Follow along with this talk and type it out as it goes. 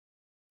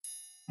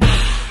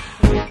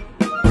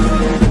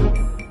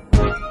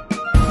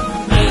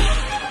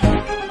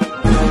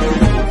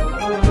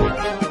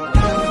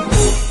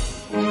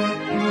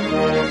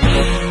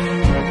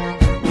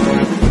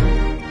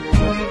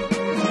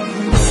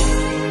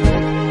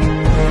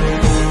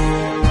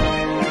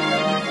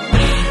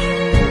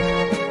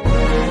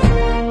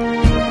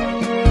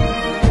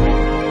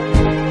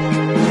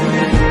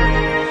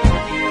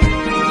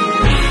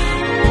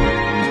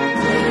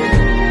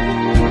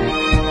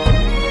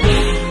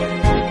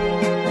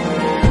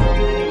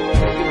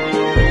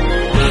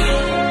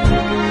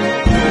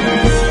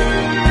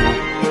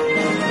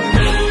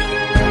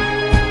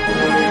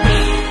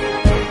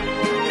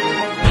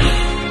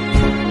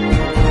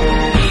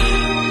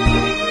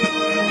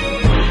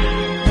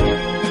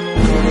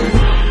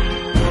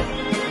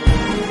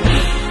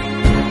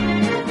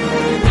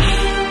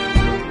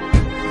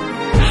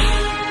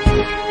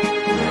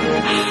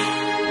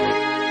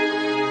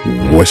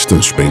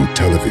Western Spain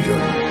Television,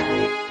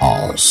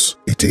 ours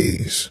it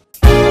is.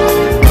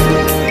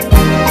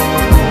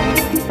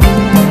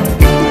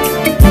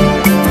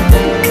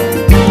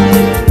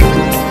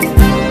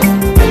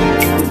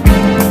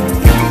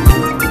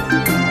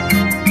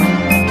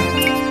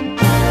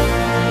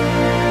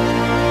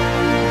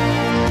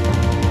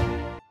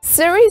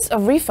 Series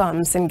of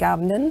reforms in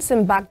governance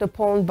embarked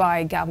upon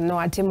by Governor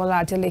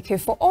Ademola Adeleke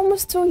for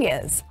almost 2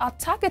 years are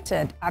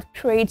targeted at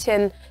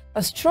creating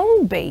a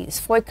strong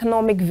base for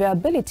economic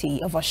viability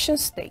of OSUN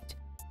State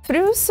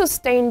through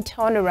sustained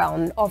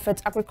turnaround of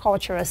its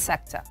agricultural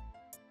sector.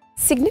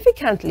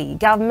 Significantly,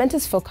 government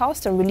is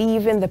focused on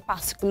relieving the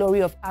past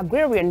glory of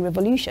agrarian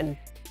revolution,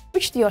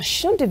 which the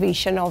OSUN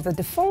division of the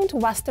defunct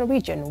Western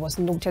region was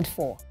noted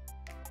for.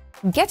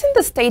 Getting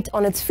the state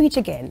on its feet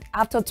again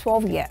after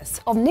 12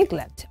 years of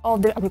neglect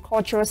of the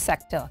agricultural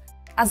sector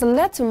has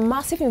led to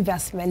massive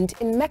investment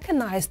in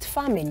mechanized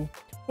farming,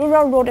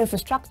 rural road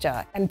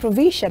infrastructure, and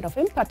provision of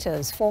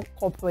impetus for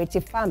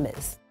cooperative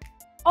farmers.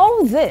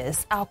 All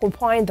this are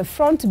occupying the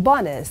front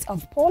burners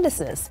of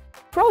policies,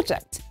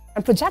 projects,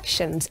 and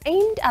projections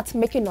aimed at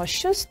making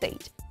OSUN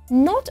State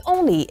not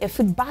only a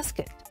food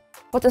basket,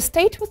 but a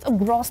state with a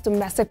gross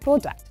domestic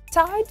product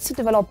tied to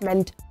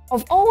development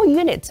of all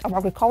units of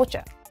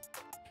agriculture.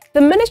 The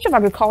Ministry of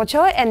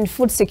Agriculture and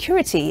Food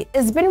Security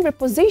is being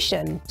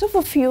repositioned to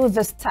fulfill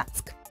this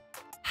task.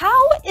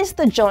 How is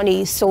the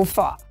journey so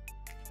far?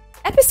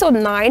 Episode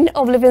 9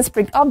 of Living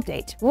Spring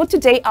Update will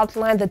today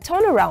outline the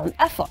turnaround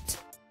effort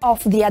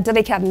of the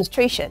Adeleke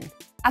administration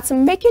at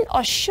making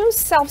OSUN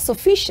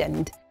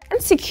self-sufficient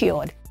and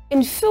secured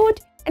in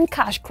food and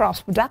cash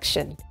crops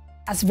production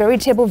as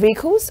veritable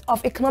vehicles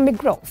of economic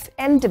growth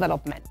and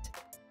development.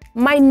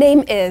 My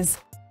name is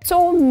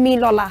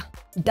Tomilola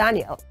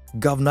Daniel.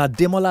 Governor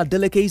Ademola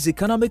Adeleke's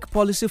economic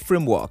policy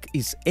framework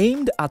is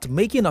aimed at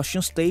making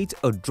OSUN State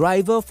a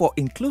driver for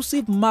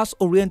inclusive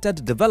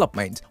mass-oriented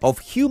development of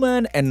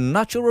human and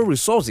natural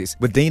resources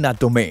within a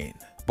domain.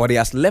 But he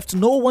has left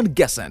no one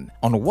guessing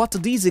on what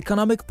this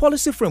economic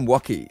policy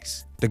framework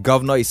is. The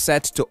governor is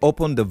set to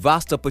open the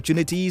vast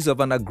opportunities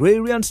of an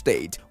agrarian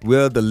state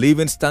where the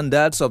living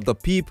standards of the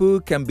people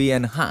can be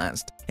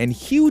enhanced and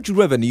huge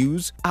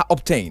revenues are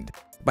obtained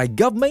by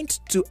government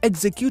to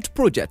execute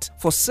projects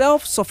for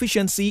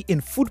self-sufficiency in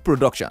food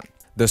production.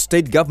 The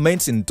state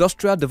government's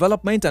industrial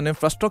development and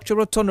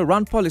infrastructural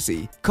turnaround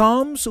policy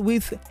comes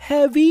with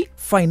heavy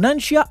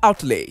financial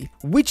outlay,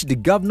 which the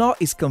governor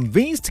is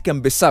convinced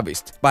can be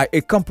serviced by a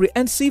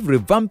comprehensive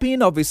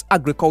revamping of his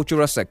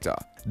agricultural sector.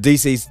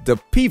 This is the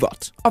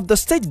pivot of the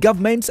state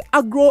government's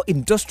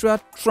agro-industrial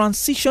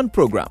transition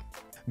program.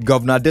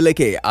 Governor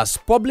Adeleke has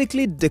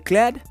publicly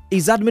declared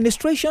his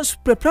administration's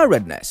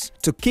preparedness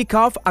to kick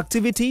off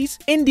activities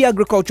in the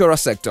agricultural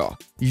sector,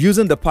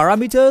 using the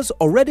parameters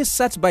already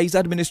set by his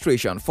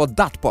administration for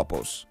that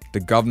purpose.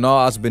 The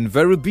governor has been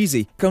very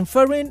busy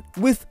conferring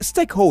with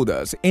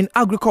stakeholders in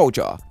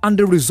agriculture, and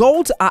the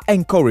results are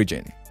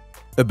encouraging.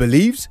 He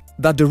believes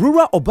that the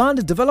rural-urban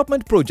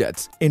development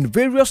projects in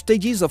various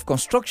stages of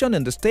construction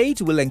in the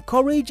state will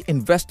encourage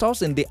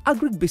investors in the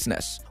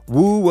agribusiness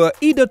who were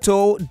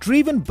hitherto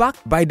driven back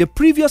by the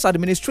previous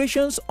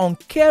administration's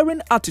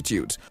uncaring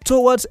attitude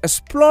towards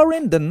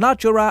exploring the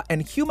natural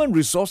and human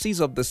resources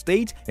of the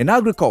state in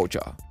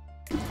agriculture.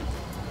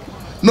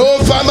 No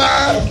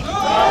farmer,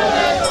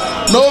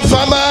 no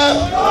farmer.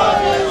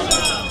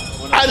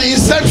 At the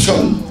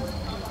inception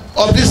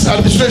of this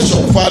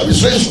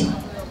administration,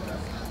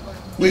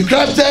 we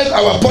crafted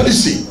our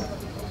policy,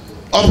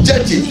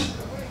 objectives,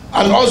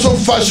 and also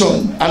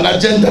fashioned an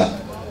agenda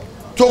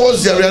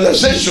towards the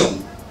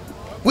realization,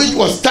 which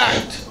was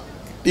tagged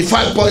the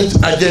 5-point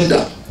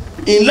agenda.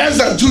 In less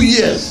than 2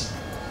 years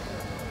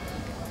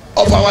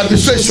of our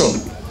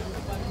administration,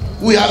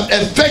 we have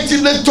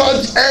effectively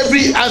touched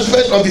every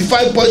aspect of the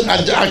 5-point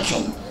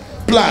action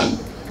plan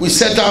we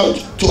set out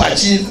to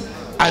achieve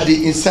at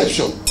the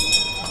inception.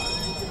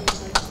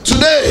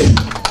 Today,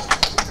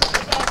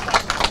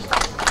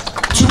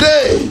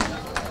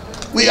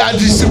 we are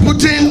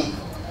distributing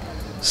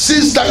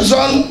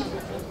 6,000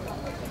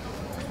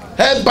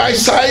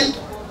 herbicide,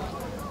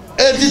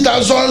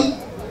 80,000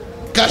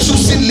 cashew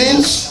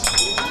seedlings,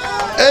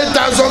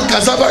 8,000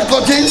 cassava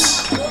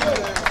cuttings,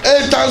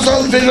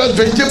 8,000 various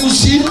vegetable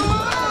seed,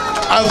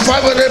 and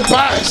 500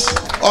 bags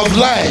of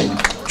lime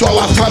to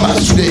our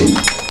farmers today.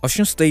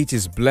 Osun State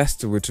is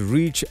blessed with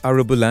rich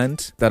arable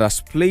land that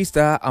has placed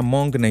her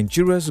among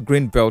Nigeria's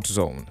Green Belt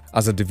Zone.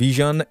 As a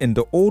division in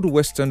the Old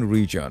Western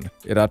region,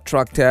 it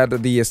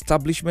attracted the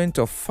establishment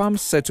of farm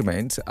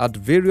settlements at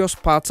various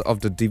parts of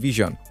the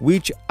division,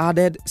 which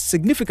added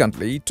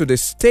significantly to the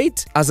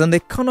state as an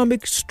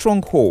economic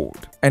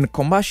stronghold and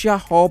commercial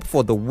hub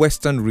for the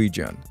Western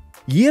region.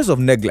 Years of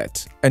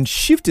neglect and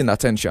shifting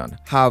attention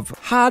have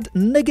had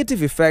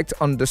negative effect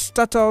on the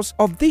status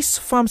of these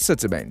farm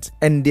settlements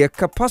and their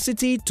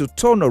capacity to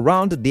turn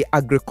around the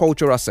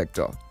agricultural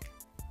sector.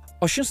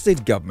 Osun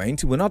State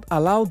government will not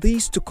allow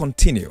this to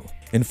continue.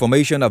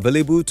 Information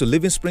available to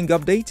Living Spring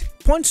Update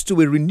points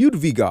to a renewed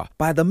vigor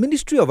by the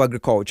Ministry of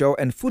Agriculture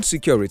and Food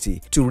Security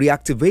to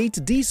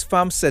reactivate these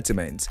farm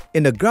settlements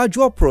in a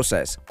gradual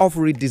process of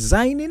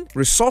redesigning,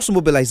 resource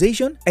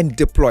mobilization, and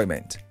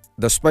deployment.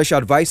 The Special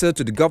Advisor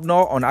to the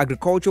Governor on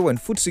Agriculture and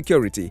Food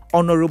Security,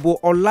 Honorable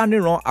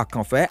Olaniran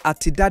Akanfe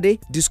Atidade,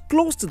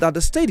 disclosed that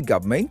the state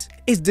government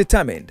is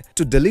determined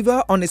to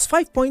deliver on its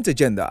 5-point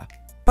agenda,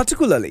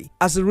 particularly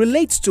as it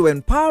relates to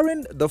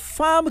empowering the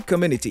farm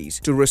communities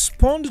to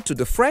respond to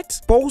the threats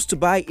posed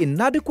by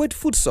inadequate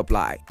food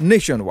supply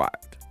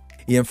nationwide.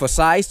 He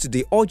emphasized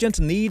the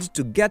urgent need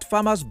to get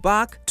farmers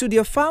back to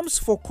their farms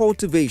for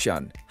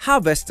cultivation,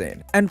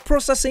 harvesting, and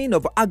processing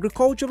of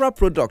agricultural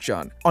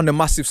production on a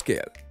massive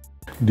scale.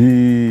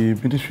 The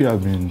ministry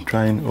has been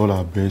trying all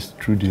our best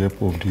through the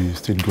help of the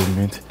state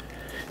government,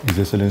 His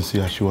Excellency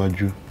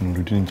Asiwaju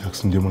Nurudeen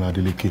Jackson Demola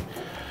Adeleke,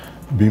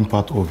 being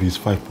part of his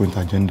 5-point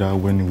agenda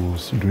when he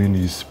was doing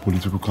his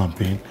political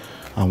campaign,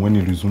 and when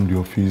he resumed the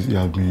office, he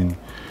has been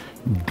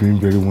doing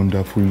very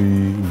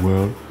wonderfully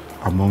well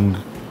among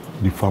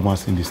the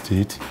farmers in the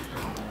state.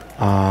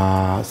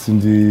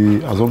 Since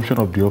the assumption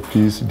of the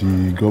office,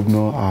 the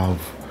governor have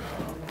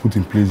put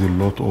in place a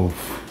lot of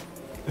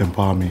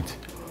empowerment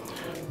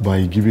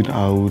by giving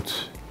out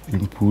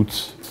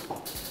input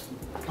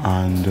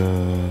and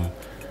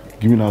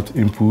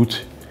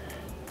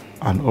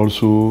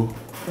also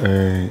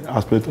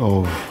aspect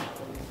of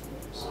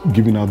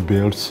giving out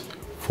belts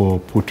for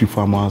poultry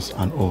farmers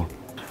and all.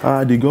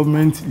 The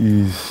government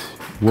is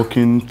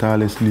working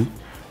tirelessly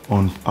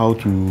on how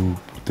to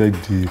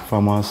protect the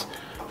farmers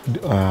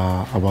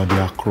about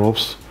their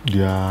crops,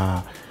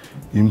 their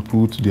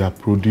input, their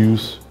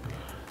produce.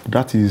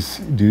 That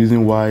is the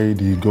reason why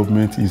the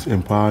government is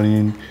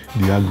empowering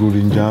the agro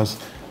rangers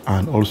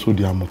and also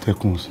the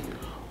Amotekuns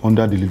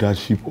under the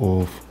leadership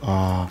of,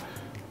 I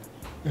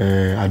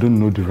don't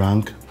know the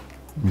rank,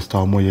 Mr.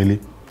 Omoyele,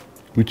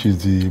 which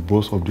is the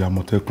boss of the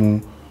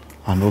Amotekun,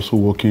 and also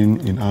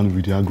working in hand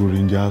with the agro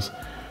rangers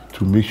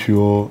to make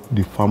sure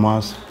the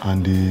farmers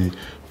and the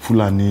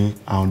Fulani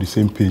are on the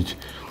same page,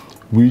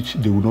 which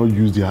they will not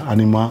use their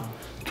animal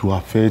to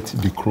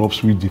affect the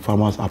crops which the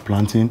farmers are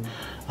planting,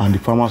 and the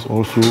farmers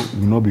also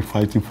will not be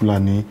fighting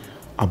Fulani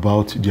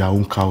about their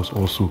own cows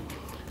also.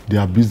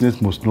 Their business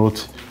must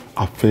not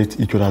affect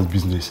each other's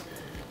business.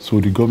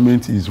 So the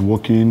government is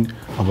working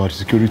about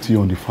security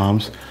on the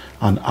farms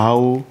and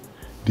how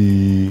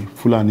the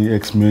Fulani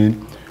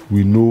X-Men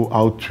will know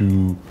how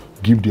to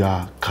give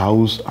their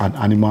cows and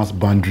animals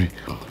boundary,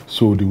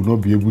 so they will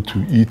not be able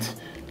to eat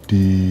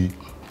the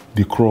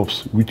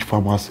crops which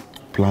farmers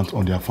plant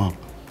on their farm.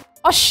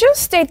 Osun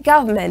State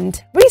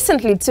government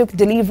recently took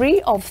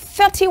delivery of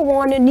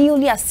 31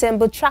 newly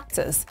assembled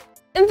tractors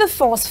in the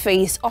first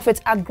phase of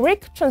its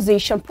Agric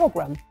Transition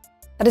Program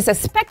that is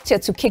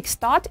expected to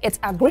kickstart its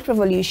Agric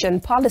Revolution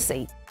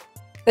policy.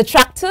 The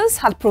tractors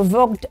had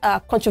provoked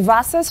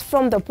controversies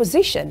from the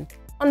opposition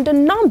on the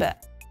number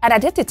and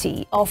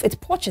identity of its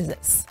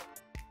purchasers.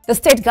 The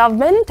state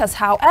government has,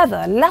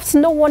 however, left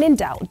no one in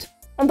doubt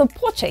on the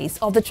purchase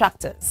of the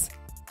tractors.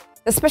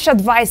 The Special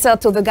Advisor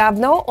to the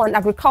Governor on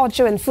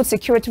Agriculture and Food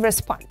Security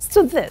response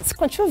to this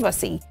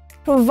controversy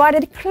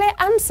provided clear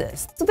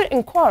answers to the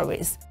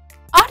inquiries,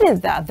 adding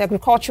that the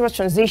Agricultural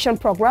Transition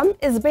Program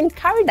is being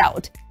carried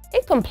out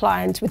in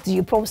compliance with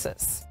due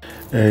process.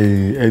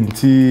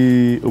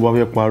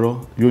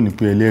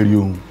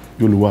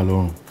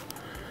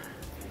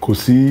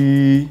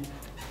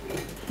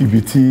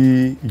 Ibi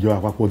tí ìjọba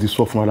àpapọ̀ ti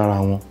sọ fún lára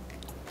wọn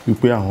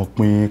wípé àwọn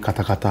pín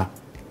katakata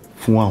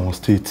fún àwọn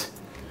state.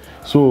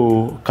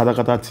 So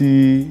katakata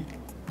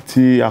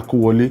tí a kó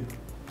wọlé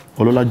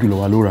ọlọ́lá jùlọ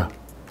wa ló rà,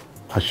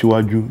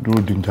 Aṣíwájú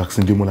Nurudeen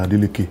Jackson Demola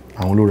Adeleke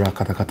àwọn ló rà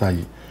katakata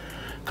yìí.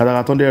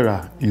 Katakata tó dẹ̀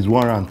rà is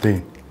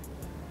 110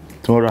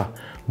 tó rà,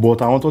 but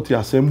àwọn tó ti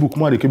assemble kó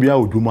má dé kébí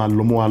àwòjú máa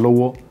lọ mọ́ wa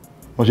lọ́wọ́,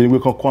 wọ́n ṣe ní pé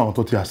kán kó àwọn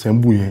tó ti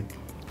assemble yẹn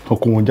tó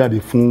kó wọn jáde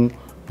fún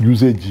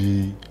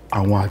usage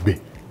àwọn àgbẹ̀.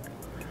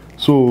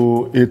 So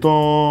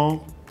ètò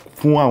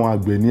fún àwọn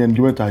àgbẹ̀ ní ẹni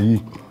mẹ́ta yìí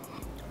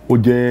ó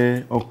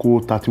jẹ́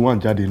ọkọ̀ 31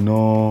 jáde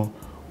náà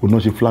ó náà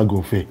ṣe flag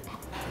of ẹ̀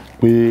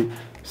pé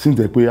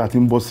síntẹ̀ pé a ti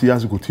ń bọ́ sí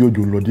àsìkò tí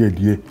òjò ń lọ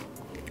díẹ̀díẹ̀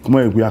kó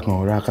mọ̀ pé a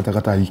kàn ra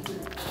katakata yìí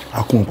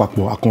a kó wọn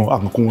papọ̀ a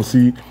kàn kó wọn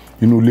sí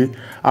inú ilé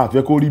a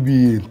fẹ́ kó rí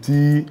bí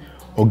tí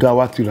ọ̀gá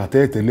wa ti rà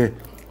tẹ́lẹ̀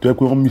tó yẹ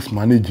pé wọ́n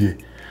mismanage ẹ̀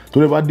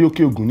tó lè bá dé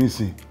òkè ògùn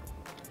nísìn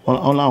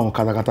wọ́n láwọn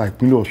katakata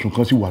ìpínlẹ̀ Ọ̀ṣun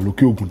kan sì wà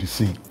lókè ògùn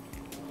nísìn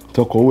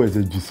tọkọ̀ owó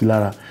ẹ̀sẹ̀ jì sí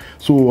lára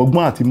so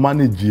ọgbọ́n àti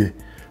manage ẹ̀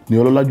ni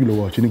ọlọ́lá jùlọ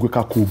wà ṣe ni pé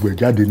ká kó ogun ẹ̀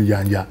jáde ní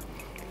yanya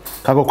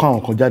ká kọ́kọ́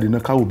àwọn kan jáde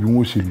náà káwò bí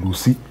wọ́n ṣe lò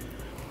sí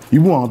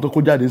ibú àwọn tó kó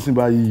jáde sí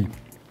báyìí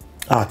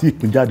àti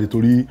ìpín jáde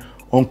torí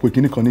wọ́n ń pe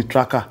kinní kan ní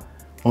tracker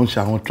wọ́n ń ṣe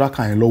àwọn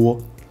tracker yẹn lọ́wọ́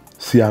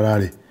sí ara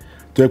rẹ̀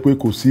tó yẹ pé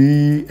kò sí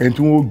ẹni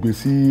tí wọ́n gbé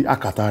sí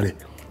àkàtà rẹ̀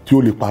tí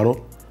ó lè parọ́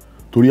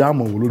torí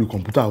àmọ̀ wò lórí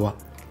kọ̀ǹpútà wa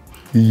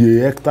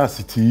iye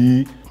hectares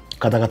tí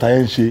katakata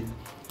yẹn ń ṣe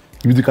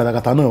ibi tí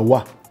katakata náà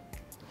wà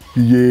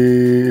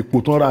iye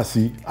epo tó ń rà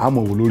sí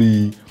àmọ̀ wò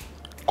lórí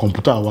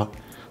kọ̀ǹpútà wa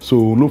so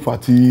ló fà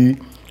tí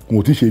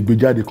kò tí ṣe gbé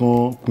jáde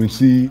kan pín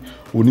sí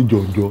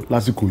oníjọ̀jọ̀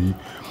lásìkò yìí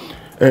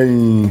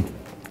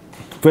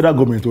federal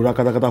government tó ra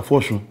katakata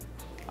fọ́ṣun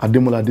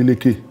Adémọ́lá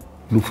Adélékè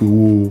ló fi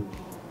owó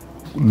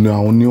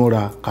àwọn ní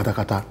ọ̀ra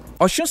katakata.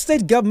 Osun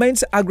State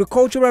Government's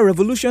Agricultural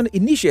Revolution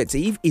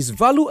Initiative is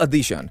value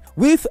addition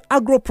with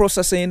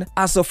agro-processing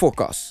as a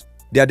focus.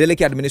 The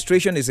Adeleke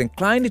administration is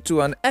inclined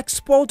to an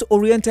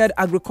export-oriented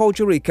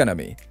agricultural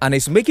economy and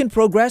is making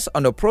progress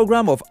on a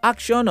program of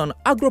action on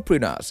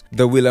agropreneurs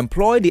that will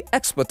employ the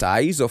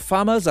expertise of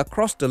farmers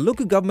across the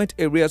local government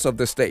areas of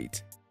the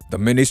state. The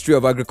Ministry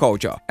of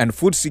Agriculture and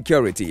Food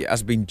Security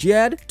has been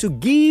geared to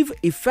give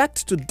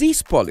effect to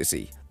this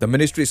policy. The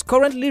ministry is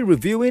currently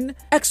reviewing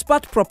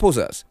expert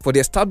proposals for the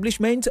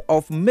establishment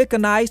of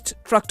mechanized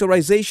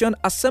tractorization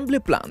assembly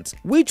plants,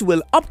 which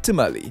will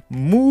optimally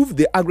move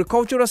the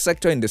agricultural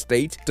sector in the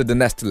state to the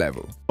next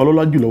level.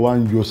 Ọlọ́lá jùlọ wá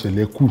ń yọ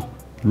sẹ̀lẹ́kù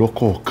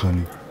lọ́kọ̀ọ̀kan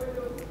ni.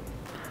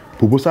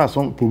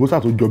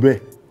 Proposal tó jọ bẹ́ẹ̀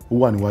ó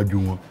wà níwájú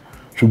wọn.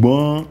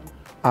 Ṣùgbọ́n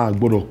a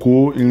gbọ́dọ̀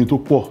kó irin tó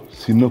pọ̀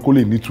sínú kó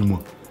lè nítumọ̀.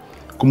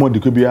 Kó mọ̀ di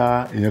pé bí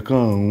èèyàn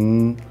kan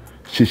ń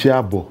ṣiṣẹ́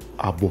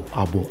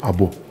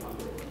àbọ̀.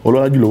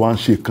 Ọlọ́lá jùlọ wá ń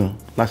ṣe kan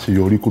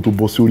láṣeyọrí kó tó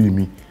bọ́ sórí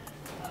mi.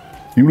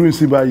 Irú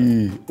ìsìn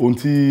báyìí ohun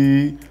tí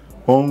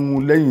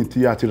wọ́n lẹ́yìn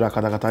tí a ti ra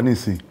katakata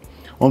nísìn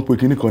wọ́n pè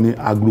kíní kan ní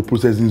agro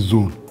processing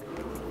zone.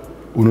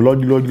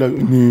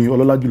 Ní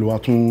ọlọ́lá jùlọ wá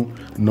tún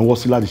náwó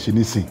sí láti ṣe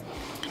nísìn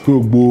pé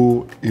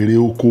gbogbo èrè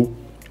oko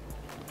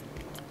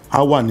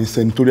á wà ní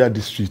senatorial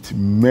district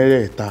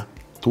mẹ́rẹ̀ẹ̀ta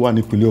tó wà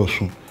nípínlẹ̀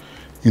Ọ̀ṣun.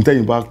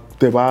 Ìtẹ́yìn bá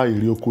tẹ́ bá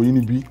èrè oko yín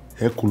níbí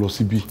ẹ kó lọ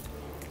síbí,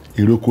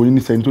 èrè oko yín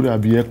ní senatorial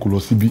bí ẹ kó lọ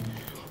síbí.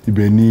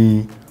 Ibẹ̀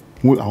ni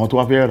àwọn tó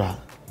wá fẹ́ rà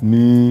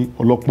ní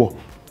ọlọ́pọ̀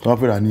tó wá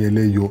fẹ́ rà ní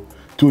ẹlẹ́yọ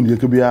tí ò ní jẹ́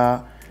pé bí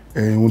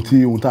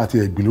ohun tá àti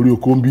ẹ̀gbìn lórí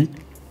oko ń bí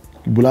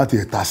ibo láti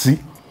ẹ̀ta sí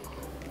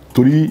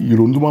torí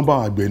ìrònú tó máa ń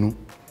bá àgbẹ̀ nu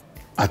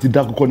àti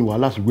dákọ́kọ́ ni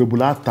wàhálà ṣùgbọ́n ibo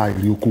láta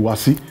èrè oko wá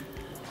sí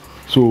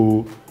so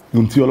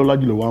ohun tí ọlọ́lá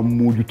jùlọ wá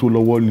mójútó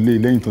lọ́wọ́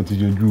lẹ́yìn tán ti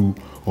yanjú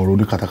ọ̀rọ̀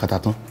ní katakata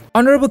tán.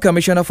 Honorable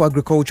Commissioner for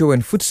Agriculture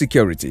and Food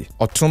Security,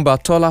 Otumba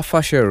Tola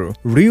Fasheru,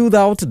 reeled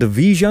out the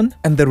vision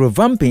and the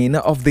revamping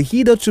of the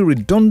hitherto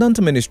redundant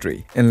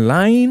ministry in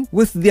line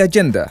with the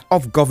agenda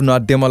of Governor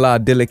Ademola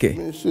Adeleke.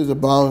 The ministry is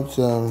about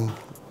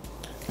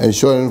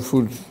ensuring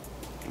food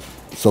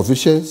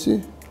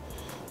sufficiency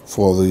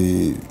for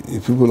the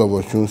people of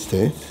Osun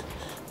State,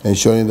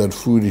 ensuring that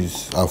food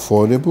is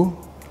affordable,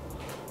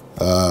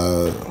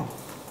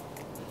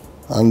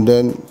 and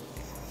then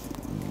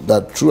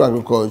that through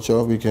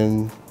agriculture we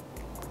can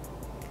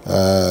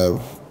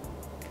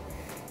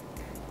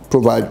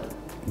provide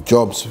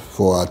jobs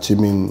for our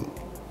teeming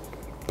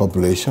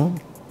population,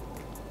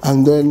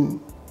 and then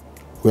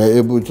we're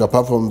able to,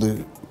 apart from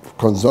the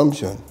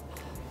consumption,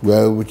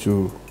 we're able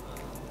to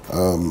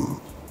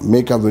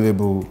make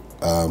available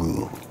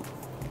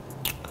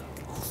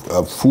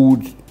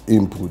food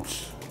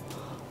inputs,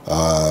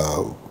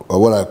 or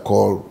what I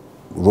call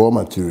raw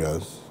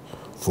materials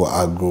for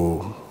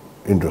agro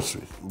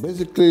industries.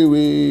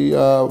 Basically,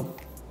 our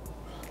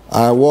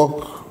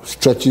work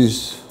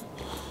stretches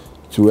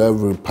to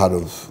every part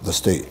of the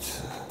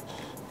state,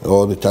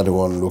 all the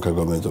 31 local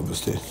governments of the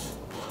state.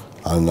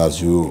 And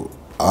as you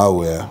are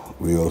aware,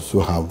 we also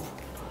have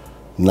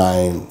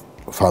 9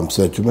 farm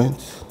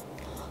settlements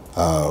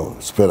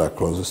spread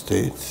across the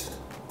state.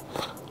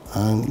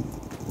 And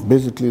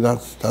basically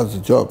that's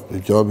the job. The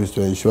job is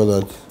to ensure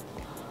that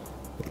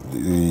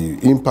the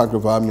impact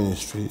of our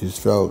ministry is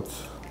felt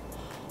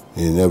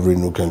in every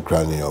nook and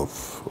cranny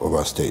of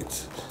our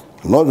state.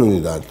 Not only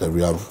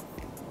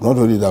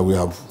that we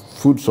have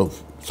food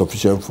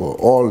sufficient for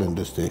all in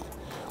the state,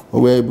 but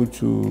we're able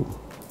to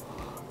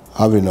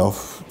have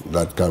enough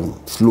that can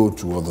flow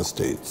to other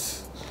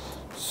states,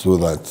 so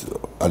that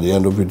at the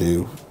end of the day,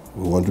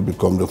 we want to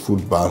become the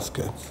food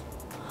basket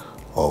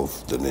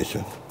of the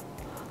nation.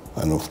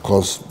 And of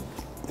course,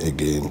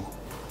 again,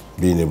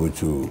 being able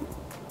to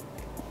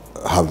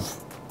have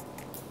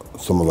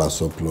some of our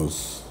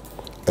surplus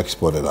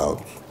exported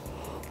out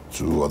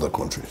to other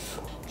countries.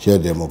 Ṣé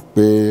dẹ̀ mọ̀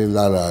pé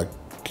lára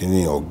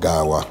kíní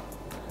ọ̀gá wa,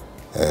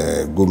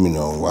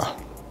 gómìnà wa,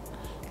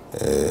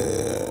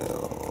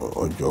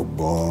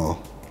 ọ̀jọ̀gbọ́n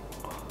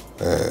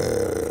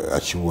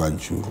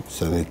Aṣíwájú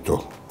Sẹ́nẹ́tọ̀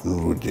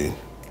Nurudeen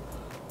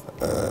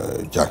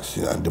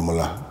Jackson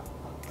Adémọ́lá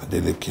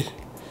Adélékè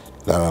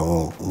lára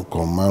àwọn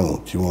nǹkan márùn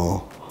tí wọ́n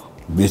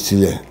gbé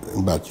sílẹ̀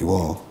nígbà tí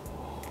wọ́n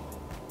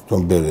tó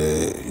bẹ̀rẹ̀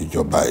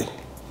ìjọba yìí.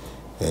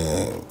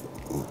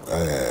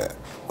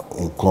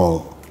 Nǹkan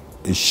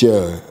iṣẹ́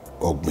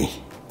ọ̀gbìn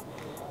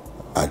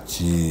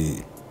àti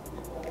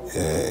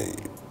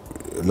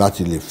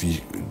láti lè fi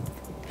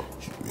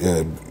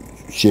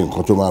ṣe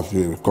nǹkan tó máa fi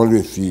kán lè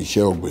fi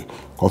iṣẹ́ ọ̀gbìn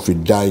kán fi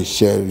dá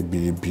iṣẹ́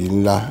ribiribi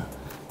ńlá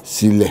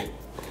sílẹ̀.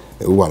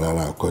 Ó wà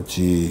lára nǹkan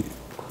tí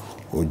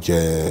ó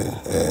jẹ́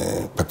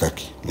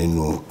pàtàkì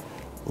nínú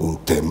ohun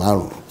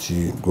márùn tí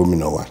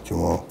gómìnà wa tí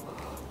wọ́n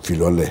fi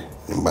lọ́lẹ̀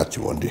nígbà tí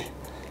wọ́n dé.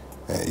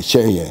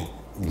 Iṣẹ́ yẹn,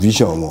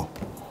 vision wọn,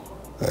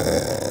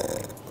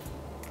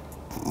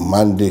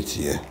 mandate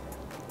yẹn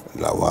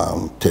làwa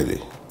ń tẹ̀lé.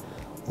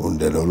 Òun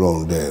dẹ̀ lọ́lọ́run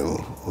dẹ̀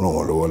ràn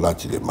wọ́n lọ́wọ́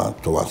láti lè máa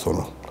tọ́ wa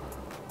sọ́nà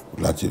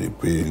láti rí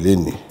pé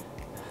lénìí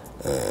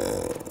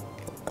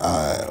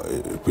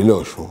ìpínlẹ̀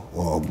Ọ̀ṣun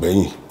wọn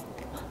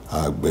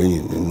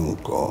àgbẹ̀yìn nínú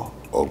nǹkan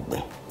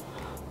ọ̀gbìn.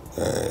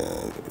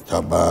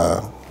 Tábà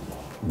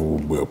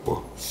gbogbo ẹ̀pọ̀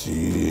sí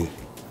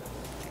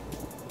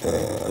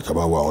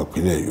tábà wọ àwọn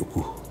ìpínlẹ̀ yòókù,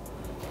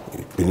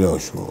 ìpínlẹ̀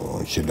Ọ̀ṣun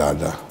ń ṣe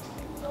dáadáa,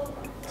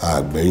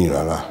 àgbẹ̀yìn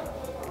rárá.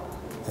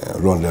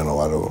 Ọlọ́run dẹ̀ ràn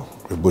wá lọ́wọ́.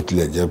 Bó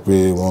tilẹ̀ jẹ́ pé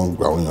wọ́n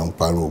gba àwọn èèyàn ń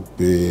pariwo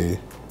pé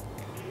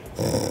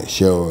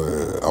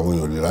àwọn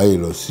èèyàn lè ráyè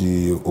lọ sí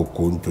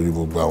oko nítorí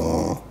gbogbo àwọn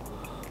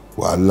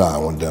wàhálà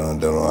àwọn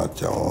darandaran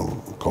àti àwọn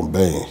nǹkan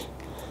bẹ́ẹ̀ yẹn.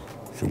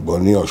 Ṣùgbọ́n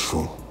ní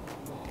Ọ̀ṣun,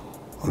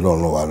 Ọlọ́run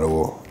ràn wá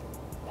lọ́wọ́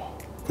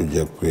tó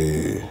jẹ́ pé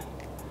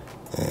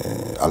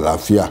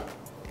àlàáfíà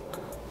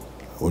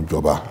ó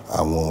jọba.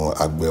 Àwọn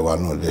àgbẹ̀ wa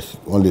náà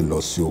wọ́n lè lọ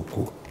sí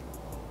oko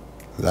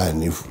láì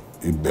ní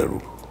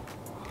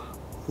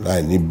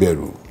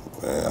ìbẹ̀rù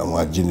àwọn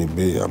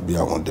ajínigbé àbí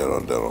àwọn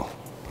darandaran.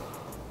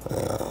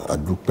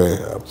 Adúpẹ́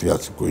àfi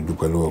àsìkò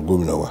ìdúpẹ́ lọ́wọ́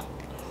gómìnà wa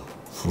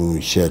fún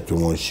iṣẹ́ tí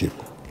wọ́n ṣe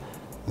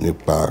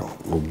nípa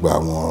gbogbo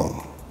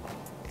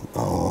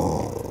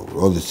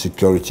all the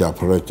security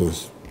apparatus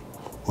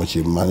wọ́n ṣe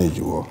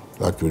manage wọn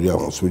látòrí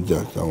àwọn sójà,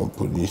 àwọn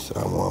police,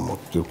 àwọn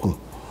àmọ̀tẹ́kùn,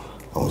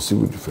 àwọn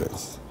civil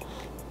defence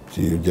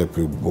tí ó jẹ́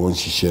pé wọ́n ń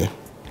ṣiṣẹ́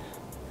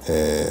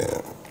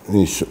ní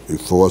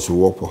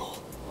ìfọwọ́sowọ́pọ̀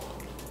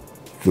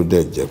tó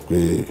dẹ̀ jẹ́ pé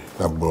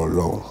lágbára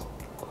Ọlọ́run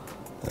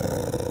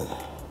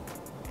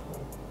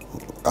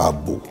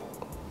ààbò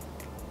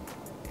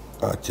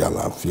àti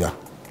àlàáfíà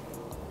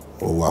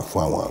ó wà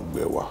fún àwọn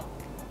àgbẹ̀ wa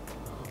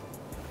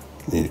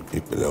ní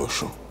ìpínlẹ̀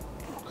Ọ̀ṣun.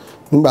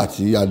 Nígbà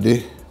tí a dé,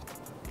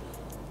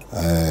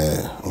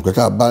 nǹkan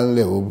tá a bá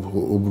nílẹ̀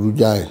ó burú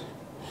jáì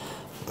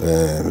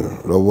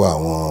lọ́wọ́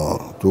àwọn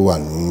tó wà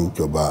ní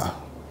ìjọba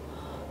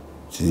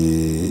tí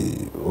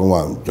wọ́n wà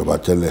ní ìjọba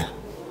tẹ́lẹ̀.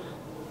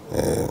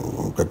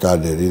 Nǹkan tá a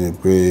dẹ̀ rí ni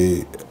pé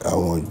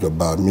àwọn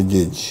ìjọba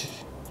méjèèjì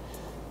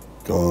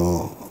tó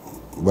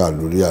wà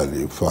lórí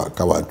àlééfà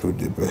káwa tó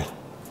débẹ̀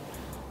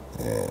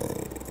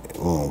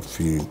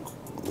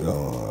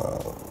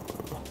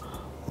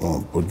wọ́n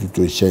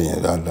bójútó iṣẹ́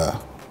yẹn dáadáa.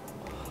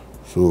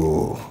 So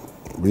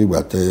bí ìgbà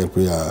tẹ́yẹ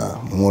pé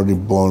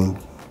moribund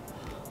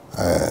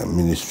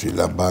ministry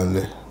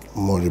labalẹ̀,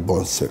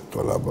 moribund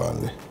sector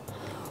labalẹ̀.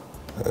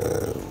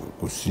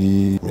 Kò sí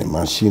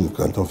machine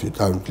kan tó fi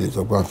táwọn ilé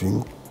sọ pé a fi ń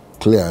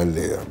clear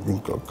ilẹ̀ àbí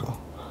nǹkan kan.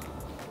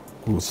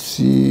 Kò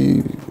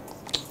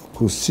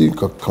sí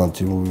nǹkan kan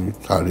tí mo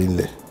rí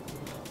ńlẹ̀.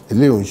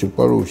 Eléyìí ń ṣe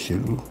pọ́rọ̀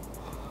òṣèlú,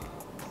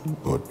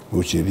 but bó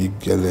ṣe rí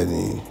gẹ́lẹ́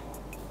ni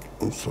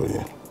ń sọ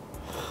yẹn.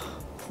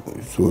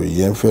 So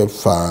ìyẹn fẹ́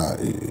fa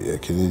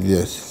ẹ̀kíní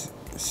díẹ̀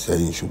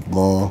sẹ́yìn,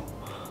 ṣùgbọ́n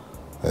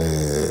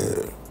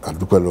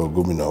àdúpẹ́ lọ́wọ́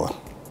gómìnà wa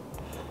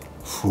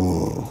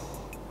fún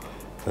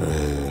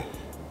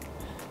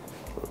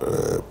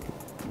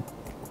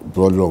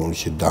bọ́lọ́run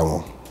ṣe dá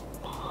wọn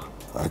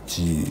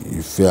àti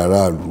ìfẹ́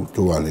aráàlú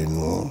tó wà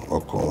nínú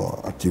ọkàn wọn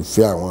àti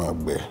ìfẹ́ àwọn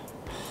àgbẹ̀.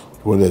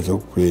 Wọ́n lè sọ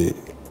pé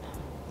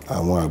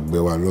àwọn àgbẹ̀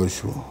wa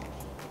lọ́ṣùn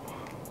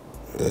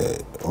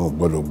wọn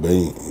gbọ́dọ̀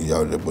gbẹ̀yìn, ìyà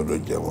ò lè gbọ́dọ̀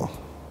jẹ wọ́n.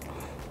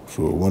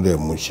 So wọ́n dẹ̀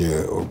mú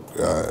iṣẹ́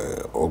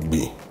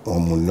ọ̀gbìn wọn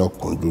mú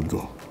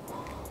lọ́kùnkúndùn.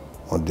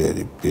 Wọ́n dẹ̀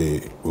rí pé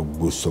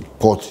gbogbo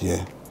support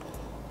yẹn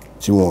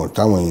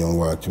táwọn èèyàn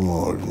wa tí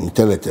wọ́n ní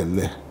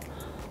tẹ́lẹ̀tẹ́lẹ̀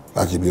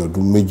láti bí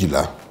ọdún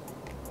 12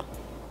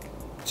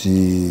 tí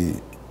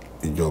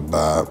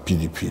ìjọba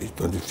PDP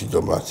tó ti fi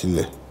ìjọba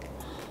sílẹ̀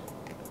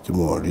tí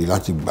wọ́n rí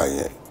láti gbà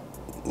yẹn,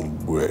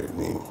 gbogbo ẹ̀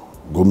ní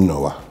gómìnà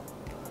wa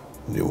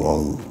ni wọ́n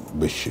ń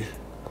gbèsè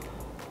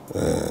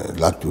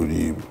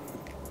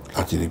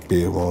láti rí pé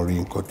wọ́n rí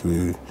nǹkan tó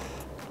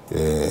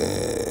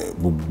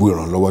gbogbo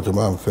ìrànlọ́wọ́ tó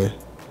máa ń fẹ́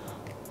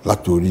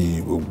látòrí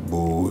gbogbo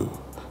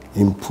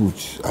input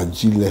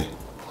ajílẹ̀,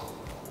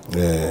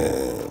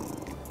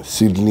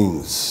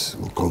 seedlings,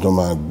 nǹkan tó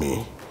máa gbìn,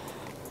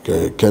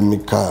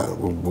 chemical,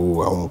 gbogbo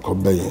àwọn nǹkan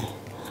bẹ́ẹ̀ yẹn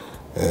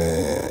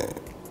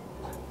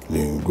ni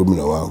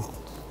gómìnà wa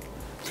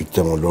fi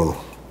tẹ́ wọn lọ́rùn.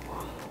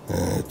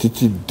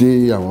 Títí dé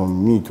àwọn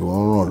míì tí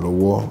wọ́n ràn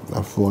lọ́wọ́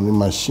láti fún wọn ní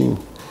machine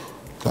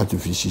láti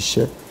fi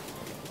ṣiṣẹ́.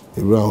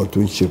 Irú àwọn tó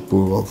ń ṣepo,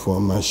 wọ́n fún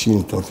wọn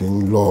machine tó fi ń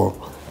lọ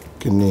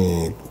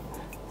kíní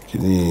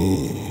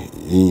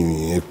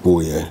yìnyín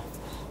epo yẹn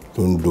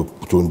tó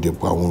ń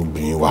depo àwọn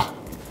obìnrin wa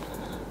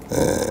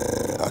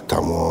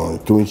àtàwọn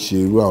tó ń ṣe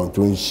irú àwọn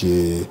tó ń ṣe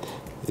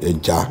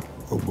ẹja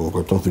gbogbo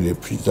nǹkan tó ń fi lè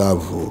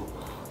preserve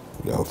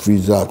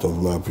freezer tó ń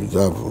fi máa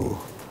preserve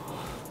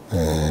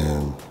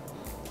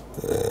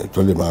tó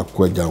lè máa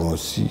kó ẹja wọn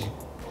sí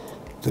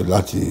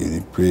láti rí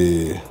i pé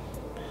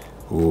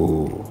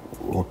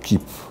wọ́n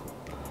keep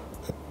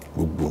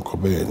gbogbo nǹkan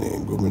bẹ́ẹ̀ ni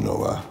gómìnà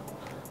wa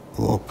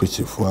ni wọ́n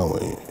pèsè fún àwọn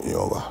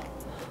èèyàn wa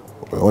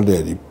wọ́n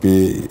dẹ̀ rí i pé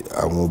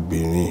àwọn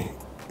obìnrin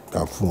ká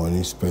fún wọn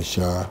ní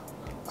special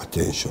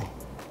attention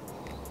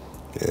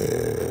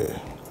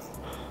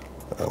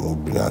àwọn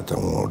obìnrin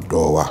àtàwọn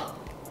ọ̀dọ́ wa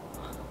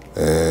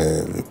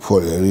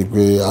rí i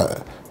pé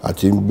a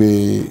ti ń gbé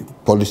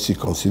policy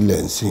kan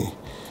sílẹ̀ nsìn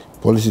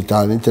policy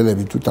ta ní tẹ́lẹ̀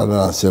bí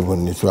 2007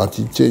 ní so a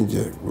ti change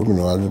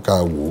gómìnà wa ní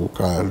ká wò ó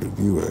ká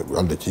review ẹ̀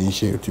alẹ́ tí ń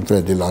ṣe ti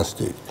fẹ́ dé last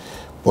stage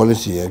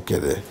policy yẹn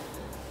kẹ̀rẹ̀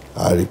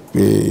a rí i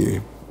pé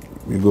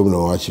bí gómìnà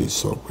wa ṣe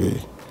sọ pé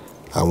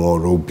àwọn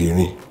ọ̀rọ̀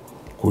obìnrin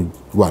kò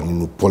wà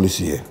nínú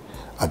policy yẹn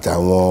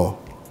àtàwọn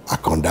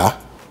àkàndá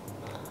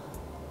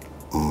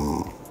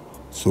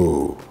so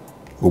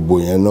gbogbo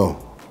yẹn náà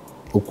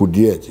ó kù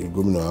díẹ̀ tí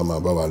gómìnà wa máa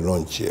bá wa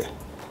launch ẹ̀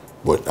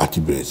but a ti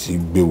bẹ̀rẹ̀ sí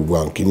gbé gbogbo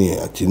àwọn kìíní yẹn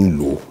àti ń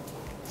lò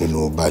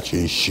nínú bá a ṣe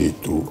ń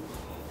ṣètò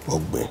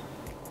ọ̀gbìn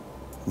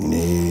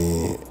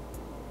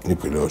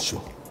nípínlẹ̀ Ọ̀ṣun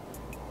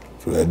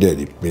so ẹ dẹ̀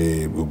rí i pé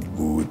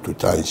gbogbo ètò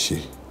tá à ń ṣe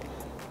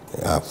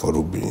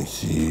àfọ̀rọ̀bìnrin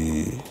sí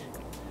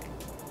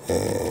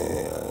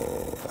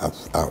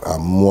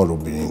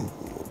àmúọ̀rọ̀bìnrin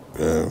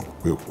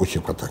pé ó ṣe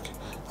pàtàkì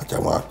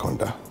àtàwọn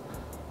àkàndá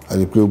a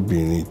rí i pé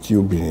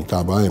obìnrin tá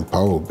a bá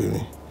empower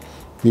obìnrin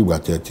bí ìgbà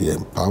tí ẹ ti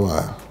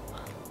empower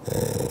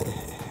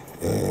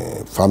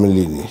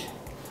family ni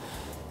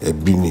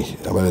ẹbí ni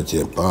abálẹ̀ ti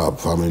empower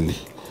family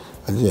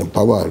àti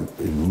empower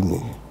ìlú ni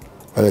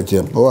abálẹ̀ ti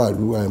empower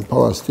ìlú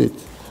empower state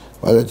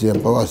abálẹ̀ ti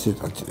empower state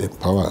àti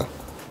empower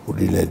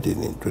orílẹ̀-èdè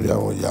ni torí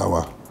àwọn ìyá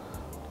wa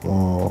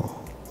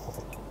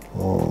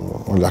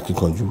wọ́n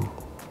lákíkanjú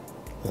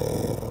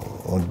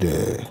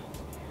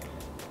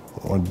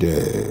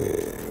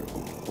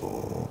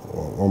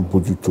wọ́n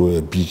bójútó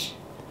ẹbí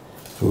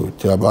so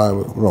tí a bá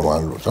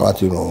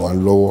ti ràn wá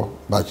lọ́wọ́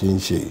bá ti ń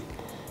ṣe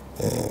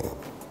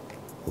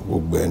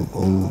gbogbo ẹ̀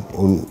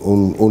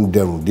ó ń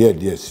dẹrùn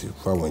díẹ̀díẹ̀ sí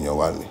fáwọn èèyàn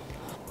wa ni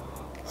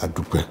a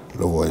dúpẹ́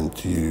lọ́wọ́ ẹni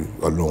tí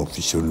Ọlọ́run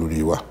fi ṣe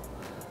olórí wa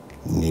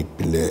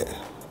nípínlẹ̀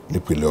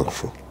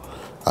Ọ̀ṣun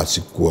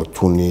àsìkò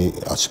ọ̀tun ní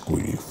àsìkò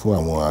yìí fún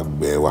àwọn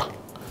àgbẹ̀ wa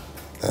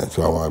tí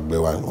àwọn àgbẹ̀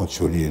wa wọ́n ti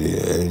oríire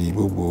ẹ̀rí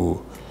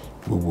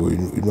gbogbo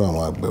inú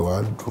àwọn àgbẹ̀ wa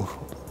dùn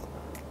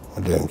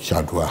wọ́n dẹ̀ ń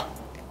ṣàdúrà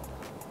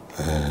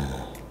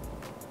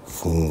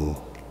fún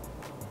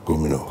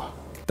gómìnà wa.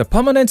 The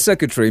Permanent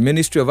Secretary,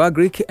 Ministry of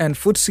Agric and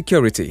Food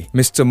Security,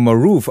 Mr.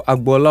 Maruf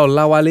Agbola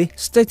Olawale,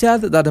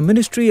 stated that the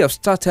ministry have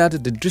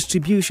started the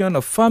distribution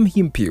of farm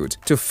input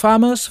to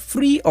farmers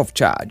free of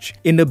charge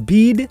in a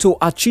bid to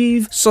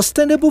achieve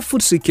sustainable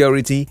food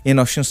security in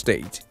Osun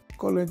State.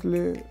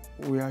 Currently,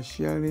 we are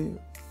sharing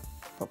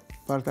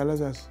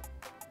fertilizers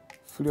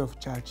free of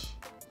charge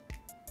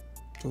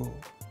to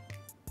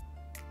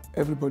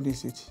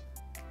everybody's it.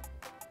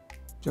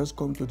 Just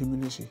come to the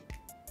ministry.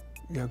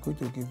 We are going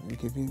to be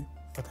giving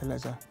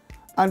fertilizer.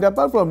 And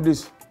apart from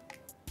this,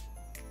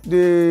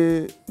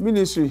 the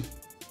ministry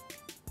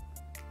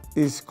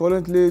is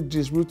currently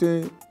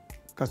distributing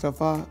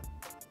cassava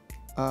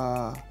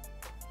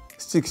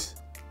sticks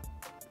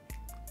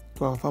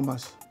to our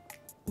farmers.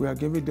 We are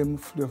giving them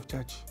free of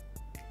charge.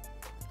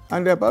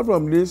 And apart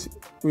from this,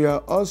 we are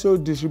also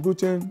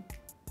distributing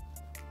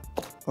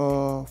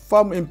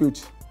farm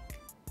input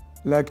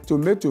like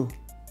tomato,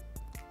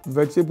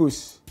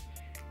 vegetables,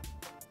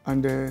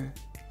 and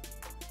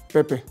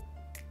pepper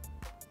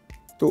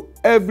to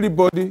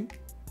everybody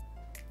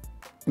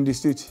in the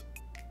state,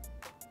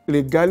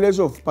 regardless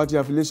of party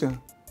affiliation.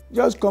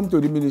 Just come to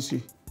the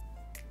ministry,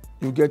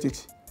 you get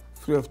it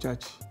free of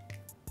charge.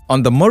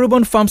 On the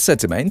Moribund Farm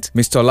Settlement,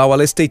 Mr.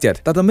 Olawale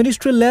stated that the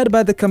ministry led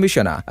by the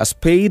commissioner has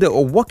paid a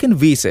working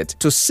visit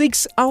to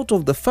 6 out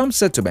of the farm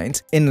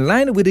settlements in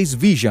line with his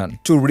vision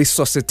to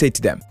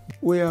resuscitate them.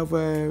 We have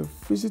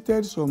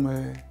visited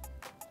some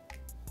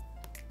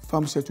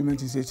farm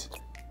settlements in the state.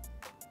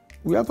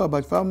 We have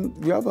about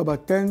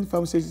 10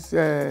 farm settlements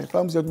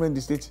in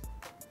the state.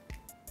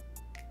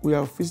 We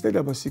have visited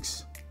about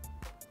 6,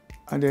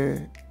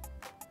 and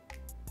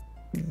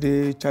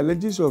the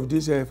challenges of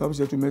this farm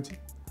settlement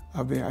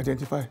have been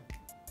identified.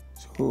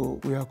 So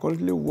we are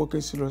currently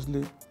working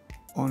seriously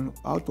on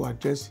how to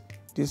address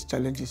these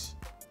challenges.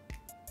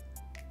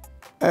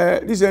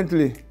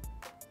 Recently,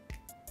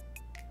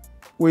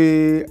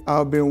 we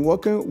have been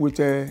working with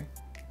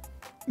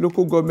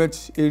local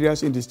government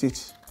areas in the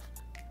state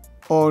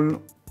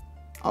on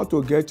how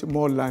to get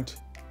more land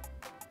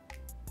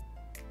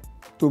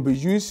to be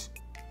used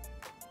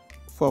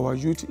for our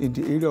youth in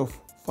the area of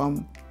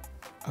farm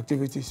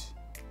activities.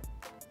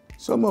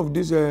 Some of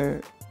these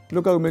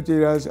local government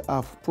areas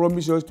have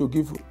promised us to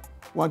give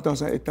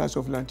 1,000 hectares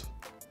of land.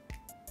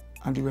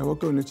 and we are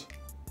working on it.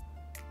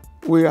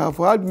 We have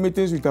had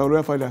meetings with our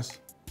royal fathers,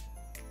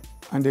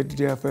 and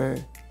they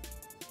have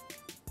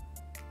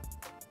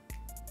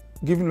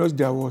given us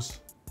their words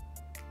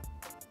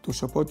to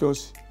support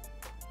us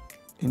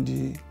in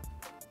the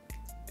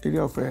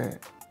area of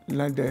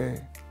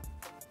land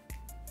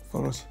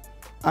for us.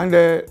 And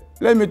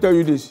let me tell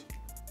you this.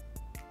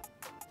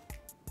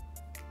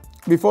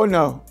 Before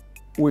now,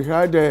 we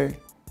had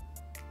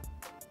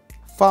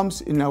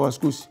farms in our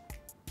schools.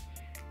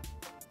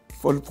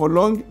 For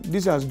long,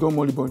 this has gone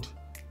moribund.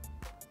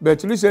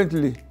 But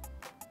recently,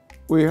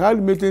 we had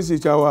meetings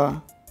with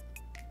our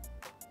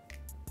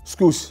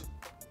schools.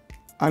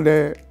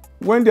 And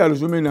when they are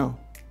resuming now,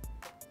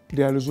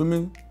 they are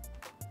resuming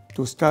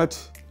to start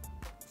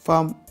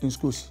farm in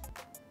schools.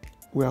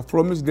 We have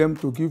promised them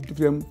to give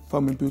them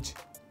farm input,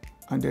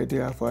 and they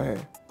have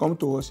come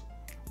to us.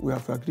 We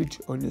have agreed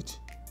on it.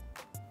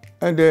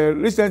 And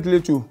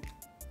recently too,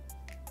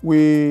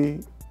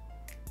 we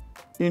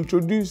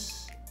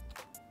introduced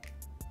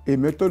a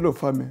method of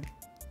farming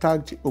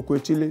tagged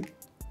Okwechile,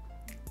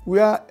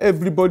 where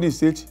everybody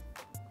said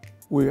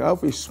we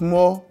have a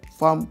small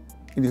farm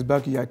in his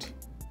backyard,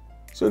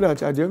 so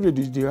that at the end of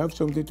the day, they have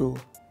something to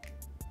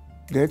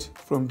get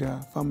from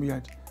their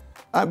farmyard.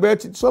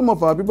 But some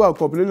of our people are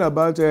complaining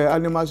about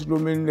animals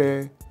roaming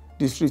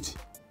the street.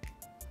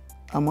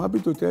 I'm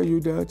happy to tell you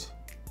that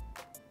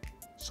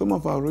some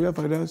of our royal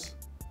fathers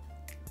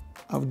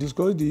have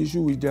discussed the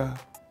issue with their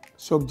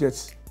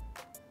subjects,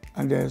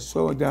 and their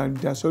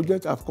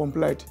subjects have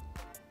complied.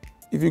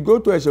 If you go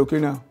to Eshoke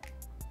now,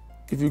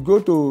 if you go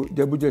to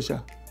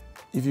Jebujesha,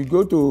 if you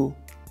go to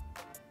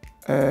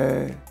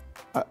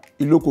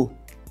Iloko,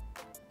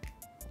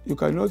 you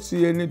cannot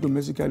see any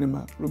domestic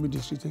animal roaming the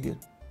street again.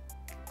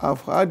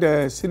 I've had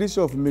a series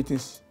of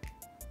meetings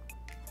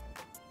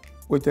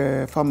with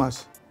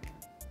farmers,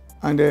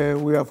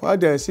 and we have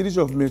had a series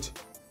of meetings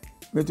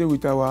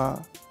with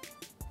our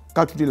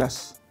cattle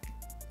dealers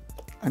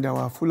and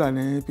our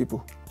Fulani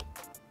people.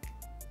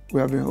 We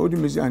have been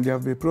holding meetings, and they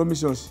have been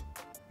promised us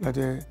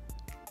that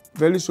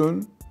very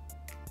soon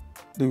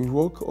they will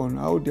work on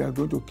how they are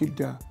going to keep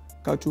their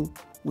cattle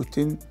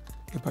within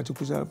a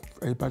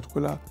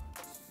particular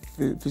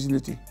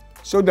vicinity,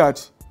 so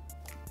that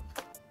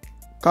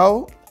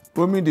cow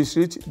roaming the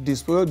street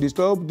disturb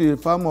the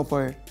farm of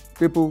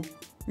people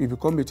will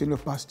become a thing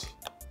of past.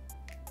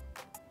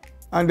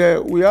 And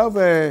we have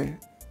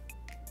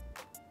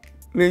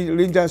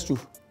rangers too.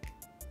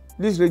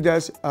 These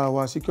rangers are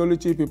our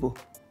security people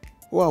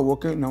who are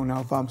working on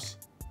our farms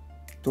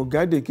to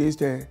guard against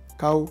the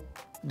cow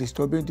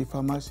disturbing the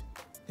farmers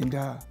in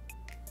their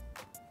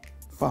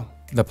farm.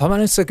 The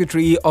Permanent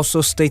Secretary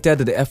also stated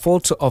the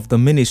efforts of the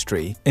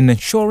ministry in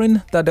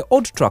ensuring that the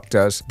old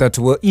tractors that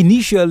were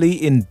initially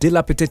in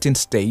dilapidating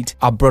state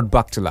are brought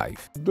back to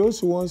life.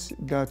 Those ones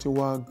that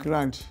were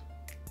grand,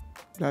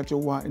 that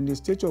were in the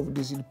state of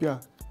disrepair,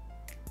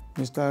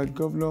 Mr.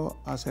 Governor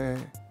has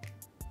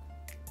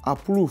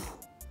approved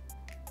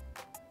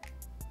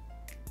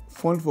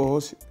fund for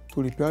us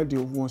to repair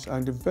the ones,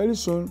 and very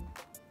soon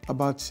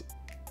about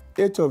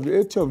 80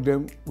 of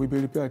them will be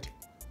repaired.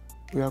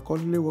 We are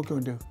currently working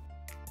on them.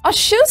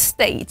 OSUN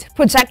State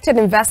projected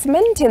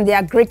investment in the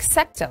agric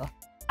sector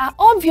are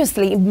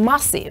obviously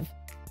massive.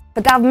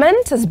 The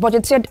government has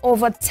budgeted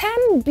over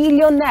 10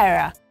 billion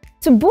naira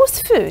to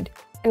boost food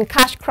and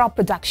cash crop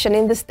production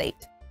in the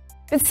state.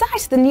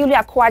 Besides the newly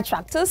acquired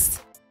tractors,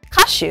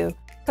 cashew,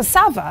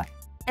 cassava,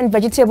 and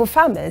vegetable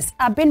farmers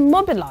are being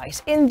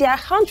mobilized in their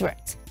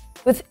hundreds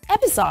with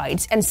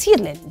herbicides and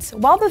seedlings,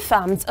 while the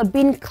farms are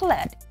being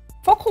cleared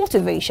for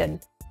cultivation,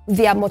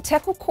 their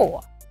Moteco core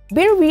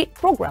being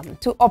reprogrammed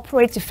to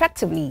operate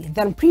effectively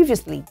than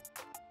previously.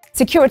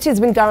 Security has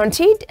been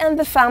guaranteed and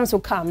the farms will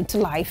come to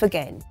life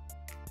again.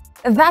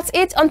 That's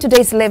it on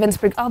today's 11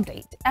 Spring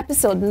Update,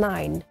 Episode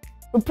 9.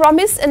 We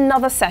promise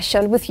another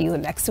session with you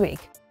next week.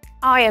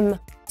 I am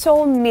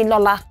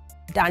Tomilola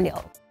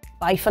Daniel.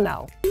 Bye for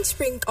now.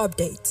 Spring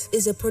Update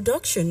is a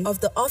production of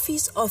the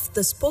Office of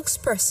the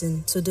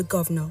Spokesperson to the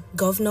Governor,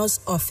 Governor's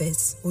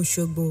Office,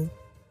 Osogbo.